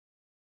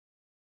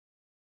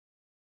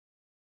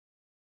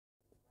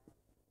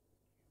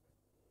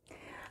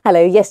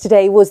Hello,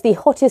 yesterday was the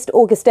hottest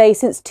August day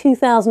since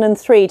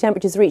 2003.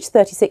 Temperatures reached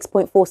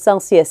 36.4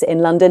 Celsius in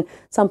London.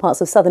 Some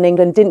parts of southern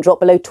England didn't drop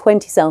below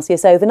 20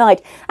 Celsius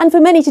overnight. And for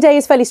many today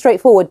is fairly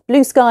straightforward.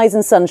 Blue skies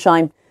and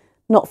sunshine.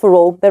 Not for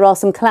all. There are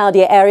some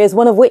cloudier areas,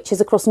 one of which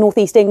is across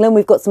northeast England.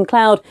 We've got some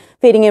cloud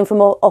feeding in from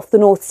off the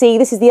North Sea.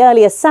 This is the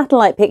earlier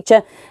satellite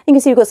picture. You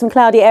can see we've got some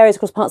cloudy areas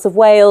across parts of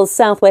Wales,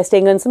 southwest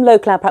England, some low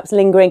cloud perhaps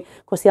lingering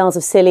across the Isles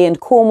of Scilly and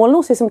Cornwall, and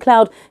also some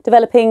cloud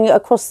developing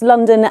across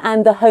London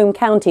and the home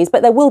counties.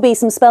 But there will be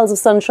some spells of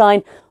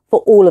sunshine for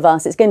all of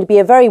us. It's going to be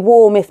a very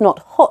warm, if not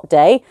hot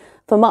day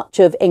for much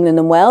of England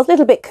and Wales. A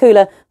little bit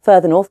cooler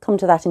further north, come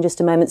to that in just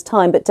a moment's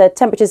time, but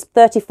temperatures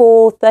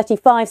 34,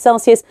 35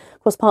 Celsius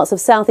across parts of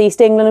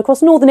southeast England,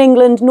 across northern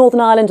England, Northern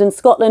Ireland and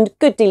Scotland.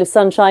 Good deal of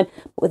sunshine,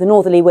 but with a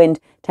northerly wind,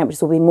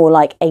 temperatures will be more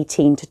like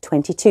 18 to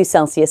 22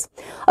 Celsius.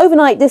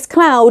 Overnight, this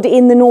cloud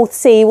in the North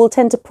Sea will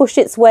tend to push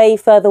its way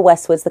further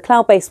westwards. The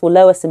cloud base will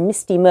lower, some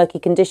misty, murky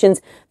conditions,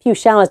 a few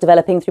showers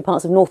developing through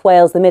parts of North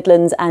Wales, the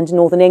Midlands and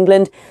northern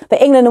England. For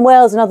England and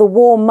Wales, another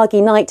warm,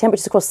 muggy night.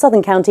 Temperatures across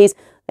southern counties,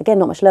 again,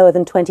 not much lower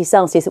than 20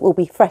 Celsius. It will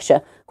be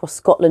fresher across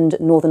Scotland,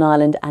 Northern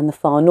Ireland and the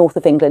far north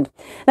of England.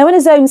 Now, in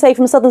a zone, say,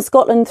 from southern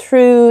Scotland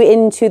through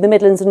into the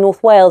Midlands and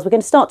North Wales, we're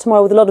going to start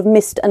tomorrow with a lot of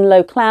mist and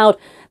low cloud.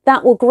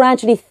 That will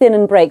gradually thin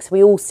and break, so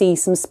we all see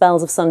some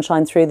spells of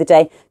sunshine through the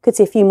day. Could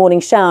see a few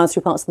morning showers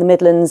through parts of the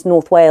Midlands,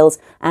 North Wales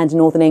and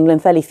Northern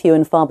England, fairly few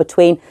and far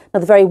between.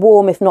 Another very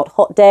warm, if not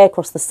hot day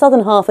across the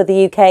southern half of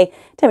the UK.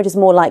 Temperatures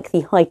more like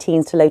the high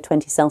teens to low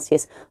 20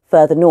 Celsius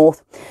further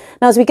north.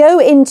 Now, as we go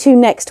into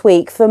next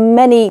week, for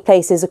many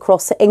places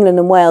across England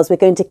and Wales, we're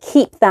going to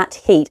keep that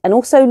heat, and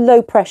also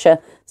low pressure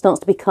starts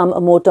to become a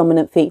more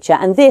dominant feature.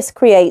 And this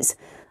creates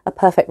a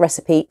perfect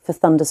recipe for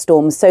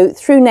thunderstorms. So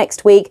through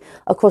next week,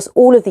 across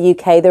all of the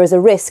UK, there is a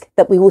risk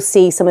that we will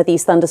see some of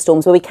these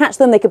thunderstorms. Where we catch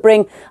them, they could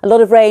bring a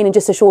lot of rain in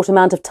just a short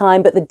amount of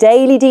time, but the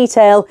daily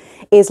detail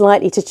is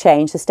likely to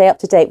change. So stay up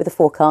to date with the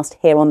forecast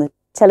here on the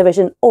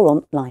television or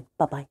online.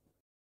 Bye-bye.